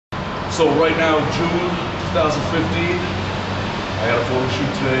So right now, June 2015, I had a photo shoot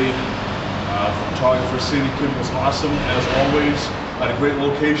today. Photographer Sandra Kimball was awesome, as always. I had a great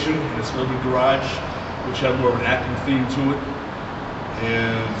location in this urban garage, which had more of an acting theme to it.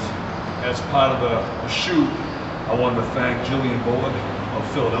 And as part of the shoot, I wanted to thank Jillian Bullock of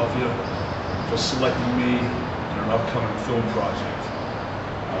Philadelphia for selecting me in an upcoming film project.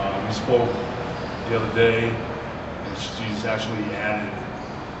 We spoke the other day, and she's actually added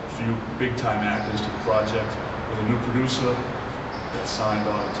a few big-time actors to the project with a new producer that signed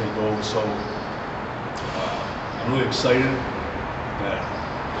on to take over. So I'm really excited that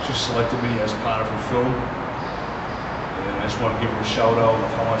she selected me as part of her film, and I just want to give her a shout out of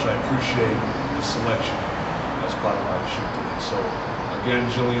how much I appreciate the selection as part of our shoot today. So again,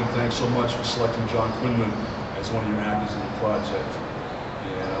 Jillian, thanks so much for selecting Quinlan as one of your actors in the project.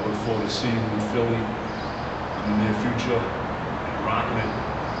 And I look forward to seeing you in Philly in the near future, and rocking it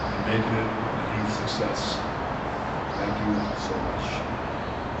and making it a huge success. Thank you so much.